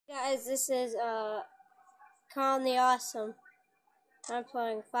Guys, this is Colin the Awesome. I'm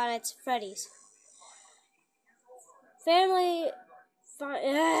playing Five Nights at Freddy's. Family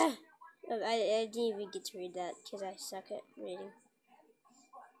I didn't even get to read that because I suck at reading.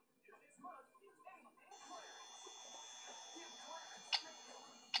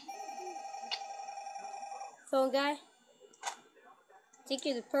 Phone guy? I think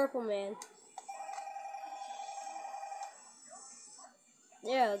you're the purple man.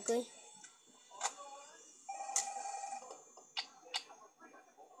 They're ugly.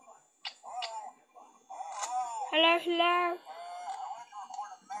 Hello, hello.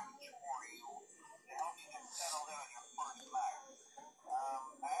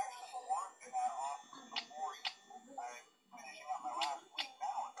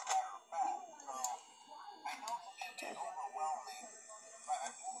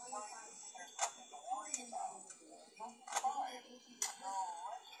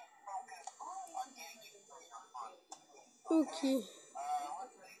 Okay.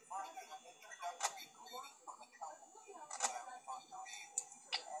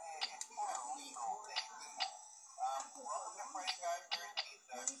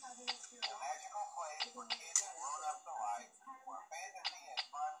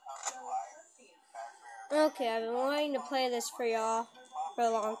 Okay, I've been wanting to play this for y'all for a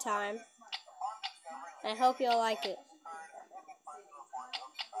long time. I hope y'all like it.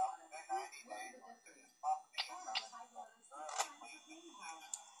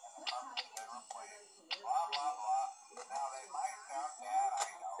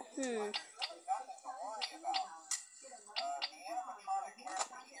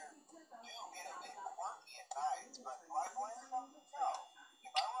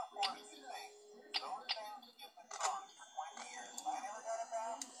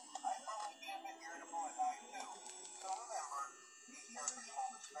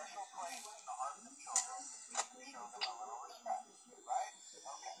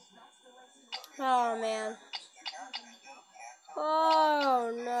 Oh man.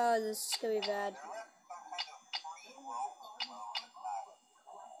 Oh no, this is gonna be bad.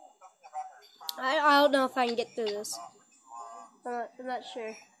 I don't know if I can get through this. I'm not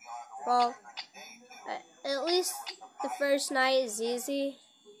sure. Well, at least the first night is easy.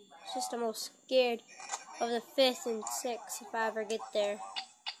 It's just I'm most scared of the 5th and 6th if I ever get there.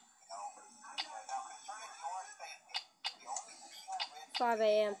 5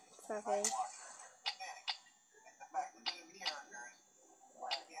 a.m. 5 a.m.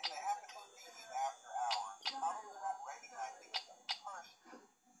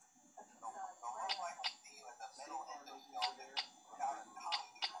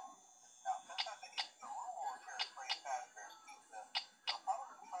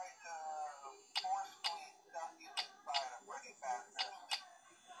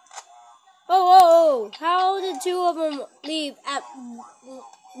 Oh, how did two of them leave at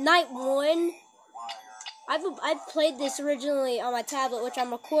night 1? I've played this originally on my tablet, which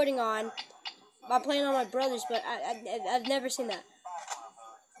I'm recording on. I'm playing on my brother's, but I've never seen that.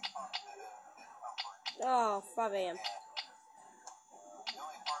 Oh, 5 a.m.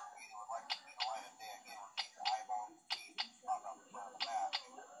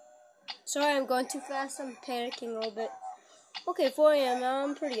 Sorry, I'm going too fast. I'm panicking a little bit. Okay, 4 a.m.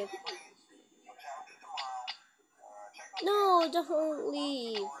 I'm pretty good. No, don't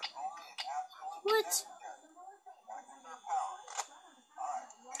leave. What?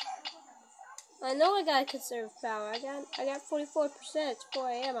 I know I gotta conserve power. I got 44%. It's 4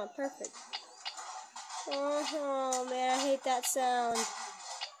 a.m. I'm perfect. Oh man, I hate that sound.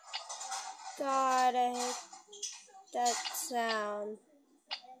 God, I hate that sound.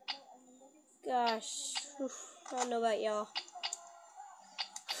 Gosh, I don't know about y'all.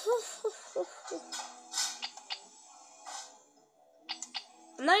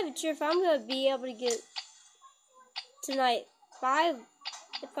 I'm not even sure if I'm gonna be able to get tonight 5.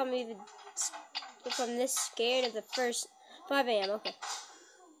 If I'm this scared of the first 5 a.m. Okay.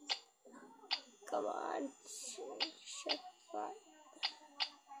 Come on.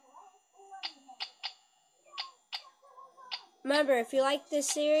 Remember, if you like this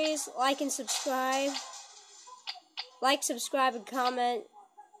series, like and subscribe. Like, subscribe, and comment.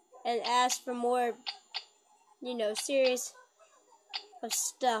 And ask for more, series of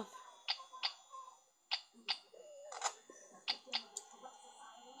stuff.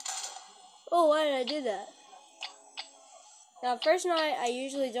 Oh, why did I do that? Now, first night, I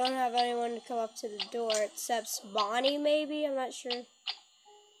usually don't have anyone to come up to the door, except Bonnie, maybe? I'm not sure.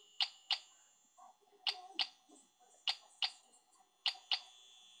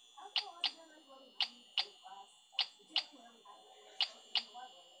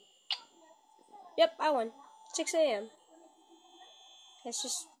 Yep, I won. 6 a.m. It's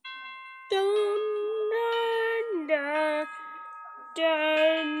just dun dun dun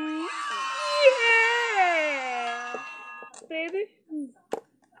dun. Yeah, baby.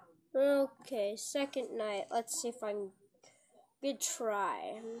 Okay, second night. Let's see if I can good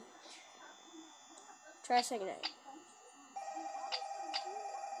try. Try second night.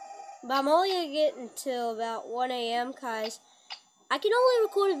 But I'm only gonna get until about 1 a.m. cause I can only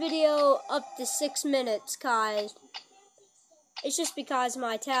record a video up to 6 minutes, cause it's just because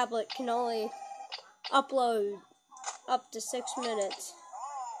my tablet can only upload up to 6 minutes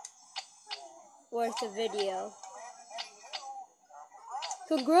worth of video.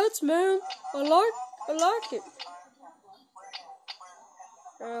 Congrats, man. I like it.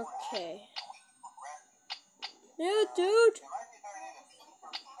 Okay. Yeah, dude.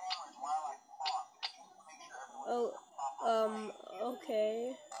 Oh,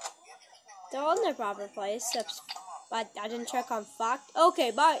 okay. They're all in their proper place, except I didn't check on Fox.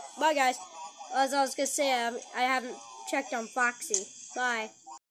 Okay, bye, guys. As I was gonna say, I haven't checked on Foxy. Bye.